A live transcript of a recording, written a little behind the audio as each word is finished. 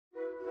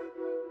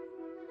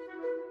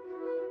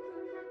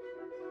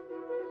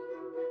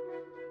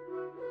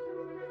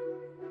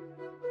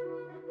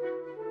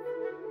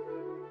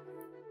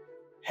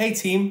Hey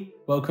team,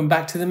 welcome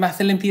back to the Math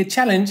Olympiad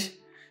Challenge.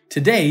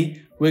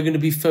 Today, we're going to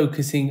be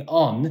focusing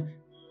on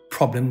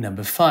problem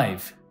number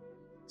 5.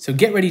 So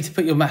get ready to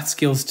put your math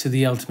skills to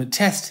the ultimate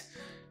test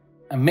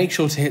and make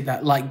sure to hit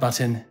that like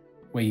button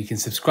where you can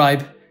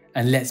subscribe,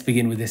 and let's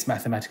begin with this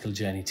mathematical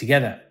journey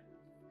together.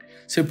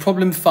 So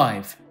problem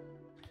 5.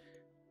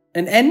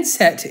 An n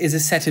set is a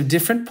set of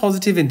different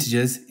positive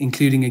integers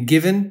including a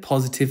given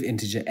positive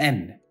integer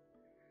n.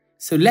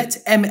 So let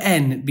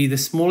Mn be the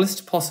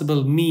smallest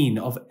possible mean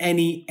of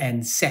any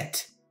n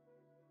set.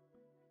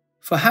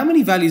 For how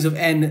many values of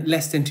n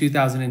less than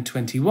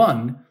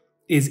 2021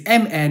 is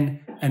Mn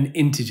an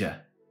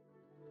integer?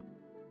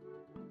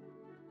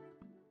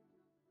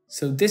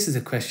 So this is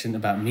a question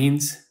about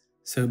means.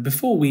 So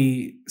before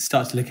we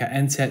start to look at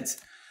n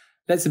sets,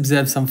 let's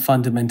observe some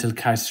fundamental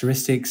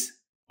characteristics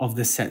of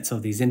the sets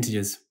of these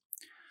integers.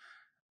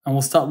 And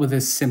we'll start with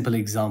a simple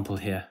example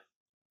here.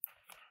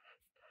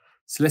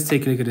 So let's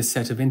take a look at a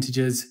set of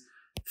integers,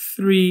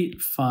 3,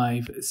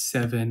 5,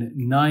 7,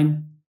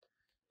 9.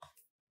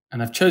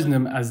 And I've chosen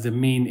them as the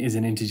mean is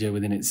an integer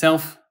within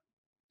itself.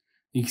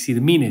 You can see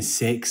the mean is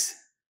 6.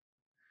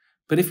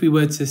 But if we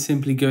were to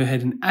simply go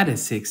ahead and add a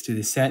 6 to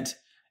this set,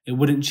 it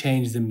wouldn't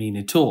change the mean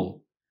at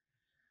all.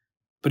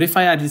 But if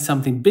I added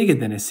something bigger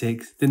than a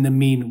 6, then the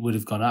mean would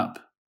have gone up.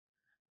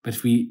 But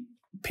if we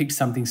picked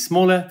something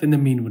smaller, then the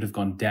mean would have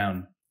gone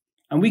down.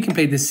 And we can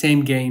play the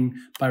same game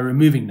by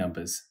removing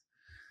numbers.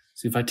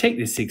 So if I take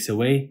this 6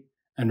 away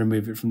and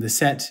remove it from the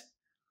set,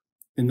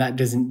 then that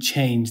doesn't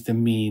change the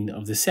mean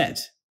of the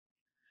set.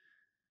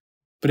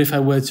 But if I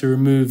were to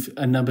remove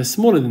a number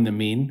smaller than the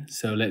mean,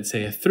 so let's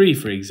say a 3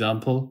 for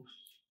example,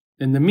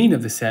 then the mean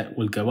of the set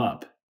will go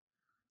up.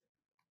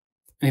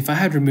 And if I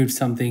had removed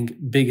something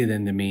bigger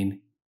than the mean,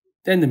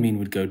 then the mean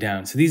would go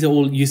down. So these are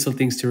all useful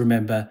things to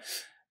remember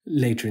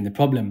later in the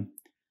problem.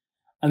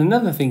 And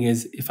another thing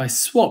is, if I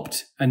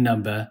swapped a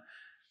number,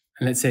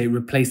 and let's say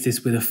replace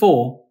this with a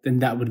 4, then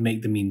that would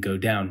make the mean go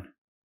down.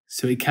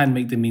 So it can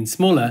make the mean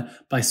smaller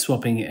by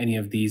swapping any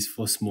of these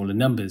for smaller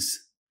numbers.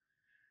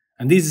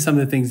 And these are some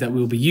of the things that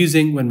we'll be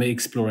using when we're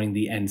exploring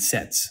the n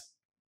sets.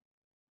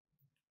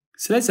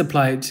 So let's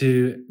apply it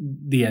to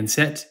the n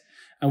set.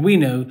 And we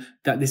know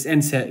that this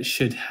n set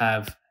should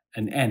have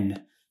an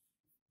n.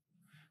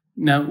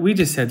 Now, we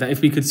just said that if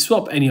we could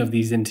swap any of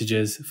these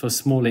integers for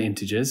smaller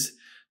integers,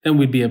 then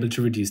we'd be able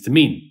to reduce the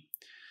mean.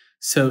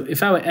 So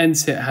if our n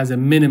set has a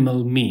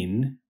minimal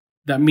mean,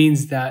 that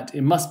means that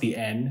it must be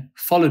n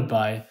followed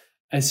by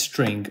a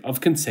string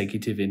of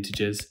consecutive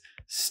integers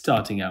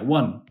starting at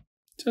 1.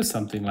 So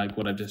something like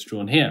what I've just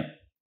drawn here.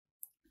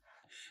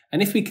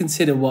 And if we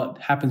consider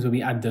what happens when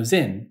we add those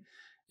in,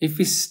 if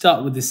we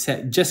start with the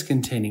set just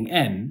containing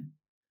n,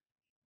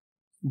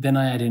 then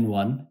I add in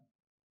 1,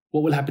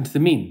 what will happen to the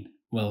mean?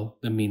 Well,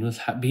 the mean will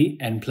be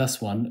n plus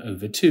 1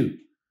 over 2.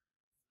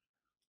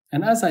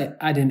 And as I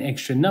add in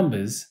extra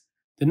numbers,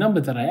 the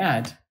number that I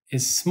add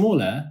is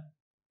smaller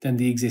than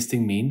the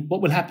existing mean.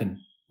 What will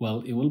happen?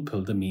 Well, it will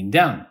pull the mean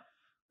down.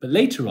 But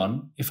later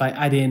on, if I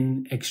add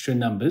in extra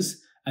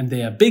numbers and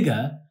they are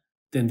bigger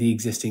than the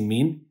existing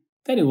mean,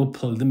 then it will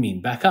pull the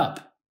mean back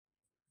up.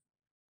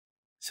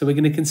 So we're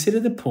going to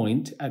consider the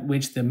point at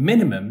which the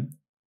minimum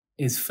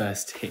is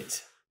first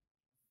hit.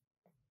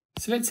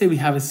 So let's say we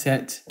have a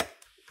set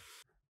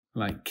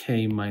like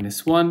k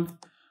minus 1,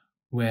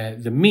 where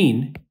the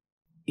mean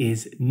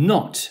is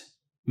not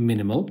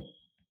minimal.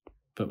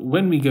 But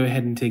when we go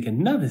ahead and take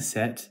another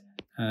set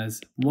as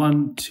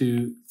 1,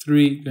 2,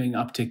 3 going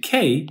up to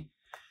k,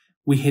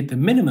 we hit the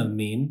minimal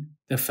mean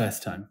the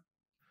first time.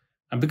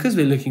 And because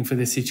we're looking for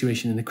this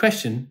situation in the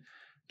question,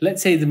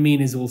 let's say the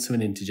mean is also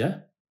an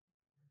integer.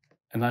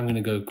 And I'm going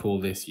to go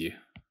call this u.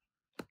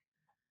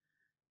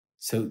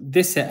 So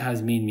this set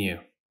has mean mu.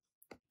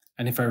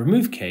 And if I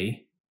remove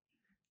k,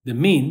 the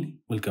mean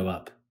will go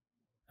up.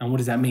 And what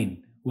does that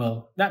mean?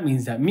 Well, that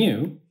means that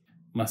mu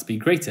must be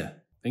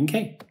greater than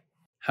k.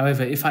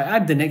 However, if I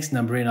add the next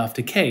number in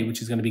after k,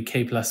 which is going to be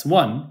k plus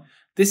 1,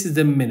 this is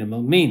the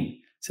minimal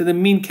mean. So the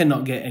mean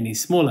cannot get any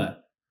smaller.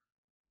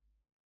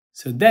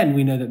 So then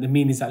we know that the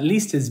mean is at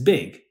least as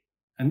big.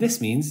 And this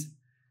means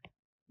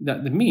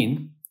that the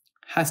mean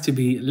has to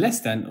be less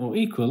than or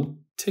equal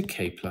to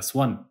k plus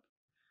 1.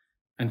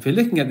 And if we're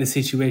looking at the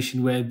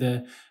situation where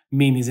the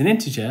mean is an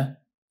integer,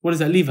 what does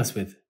that leave us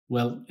with?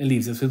 Well, it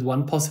leaves us with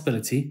one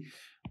possibility,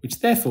 which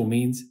therefore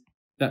means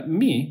that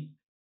mu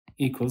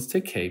equals to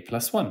k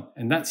plus 1,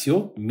 and that's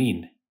your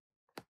mean.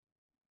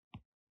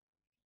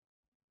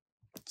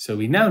 So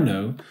we now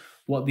know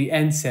what the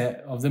n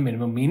set of the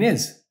minimum mean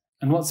is.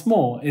 And what's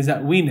more is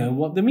that we know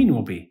what the mean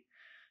will be.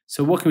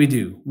 So what can we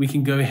do? We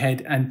can go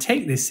ahead and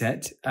take this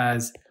set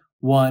as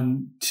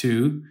 1,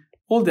 2,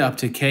 all the way up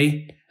to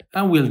k,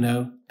 and we'll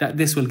know that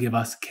this will give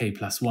us k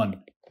plus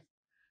 1.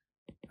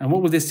 And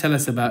what will this tell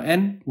us about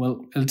n?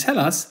 Well, it'll tell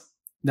us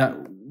that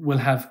we'll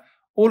have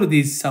all of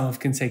these sum of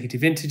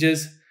consecutive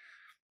integers,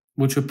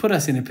 which will put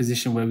us in a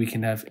position where we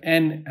can have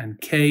n and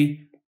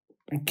k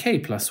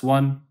plus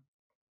 1,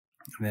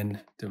 and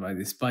then divide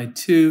this by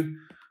 2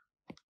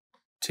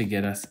 to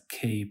get us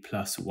k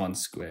plus 1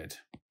 squared.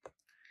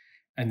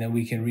 And then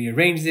we can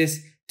rearrange this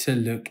to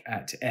look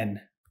at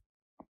n.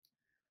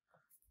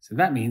 So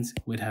that means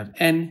we'd have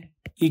n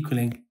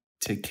equaling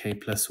to k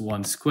plus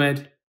 1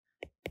 squared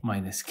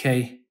minus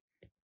k.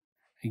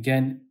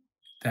 Again,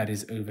 that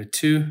is over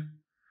 2.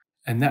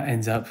 And that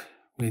ends up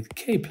with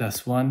k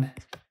plus 1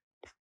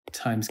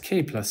 times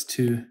k plus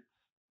 2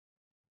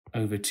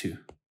 over 2.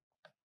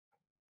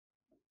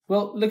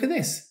 Well, look at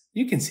this.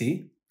 You can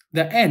see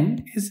that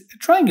n is a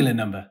triangular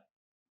number.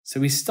 So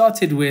we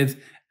started with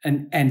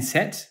an n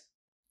set,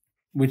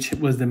 which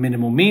was the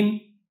minimal mean,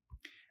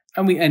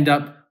 and we end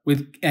up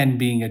with n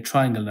being a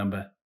triangle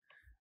number.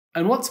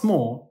 And what's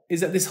more is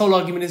that this whole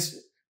argument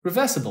is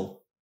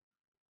reversible.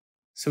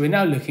 So we're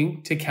now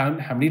looking to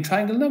count how many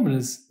triangle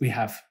numbers we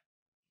have.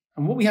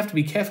 And what we have to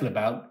be careful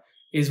about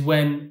is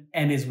when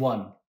n is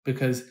 1,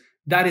 because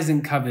that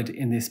isn't covered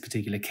in this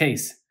particular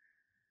case.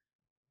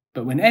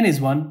 But when n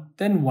is 1,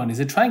 then 1 is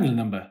a triangle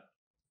number.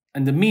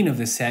 And the mean of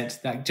the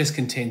set that just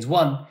contains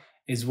 1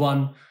 is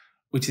 1,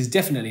 which is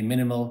definitely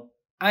minimal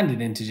and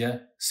an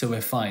integer, so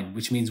we're fine,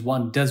 which means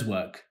 1 does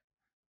work.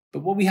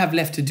 But what we have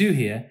left to do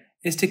here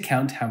is to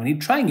count how many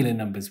triangular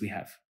numbers we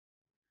have.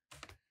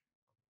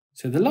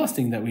 So the last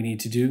thing that we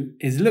need to do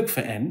is look for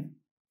n,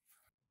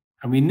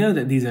 and we know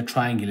that these are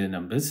triangular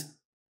numbers,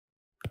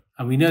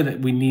 and we know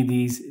that we need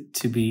these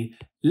to be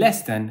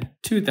less than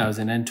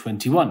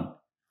 2021.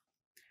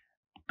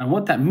 And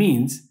what that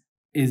means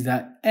is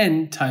that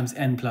n times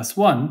n plus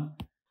 1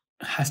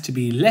 has to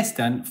be less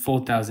than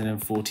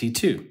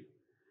 4042.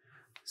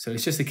 So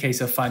it's just a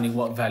case of finding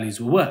what values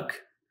will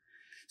work.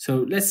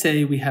 So let's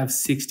say we have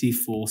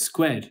 64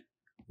 squared.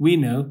 We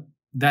know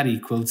that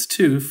equals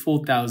to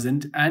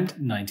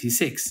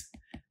 4096.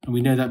 And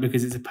we know that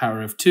because it's a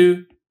power of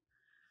 2.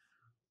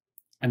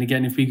 And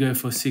again, if we go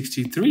for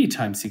 63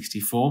 times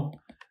 64,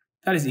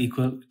 that is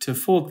equal to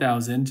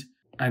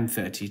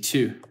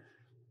 4032.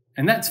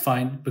 And that's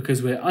fine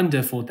because we're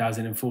under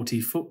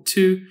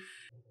 4042.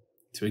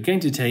 So we're going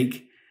to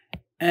take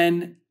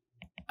n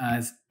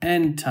as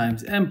n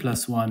times n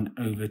plus 1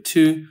 over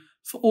 2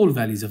 for all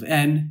values of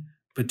n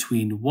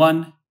between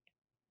 1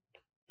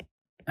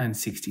 and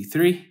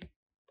 63.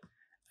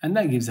 And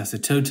that gives us a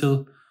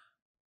total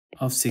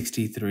of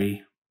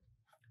 63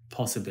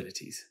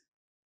 possibilities.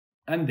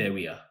 And there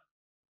we are.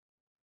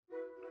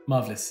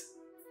 Marvelous.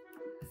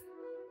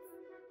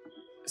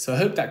 So I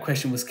hope that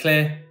question was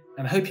clear,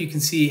 and I hope you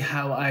can see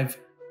how I've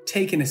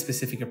taken a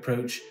specific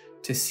approach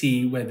to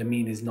see where the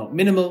mean is not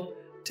minimal,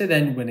 to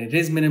then when it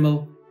is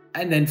minimal,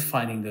 and then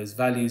finding those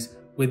values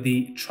with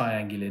the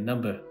triangular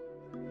number.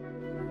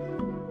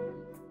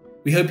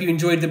 We hope you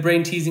enjoyed the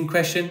brain-teasing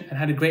question and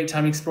had a great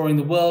time exploring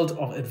the world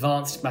of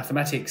advanced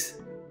mathematics.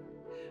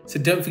 So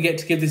don't forget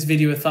to give this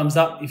video a thumbs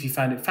up if you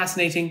found it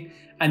fascinating,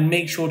 and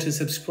make sure to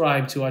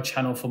subscribe to our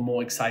channel for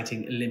more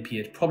exciting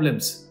Olympiad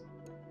problems.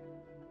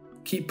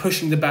 Keep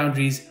pushing the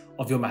boundaries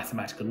of your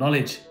mathematical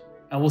knowledge,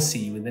 and we'll see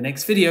you in the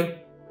next video.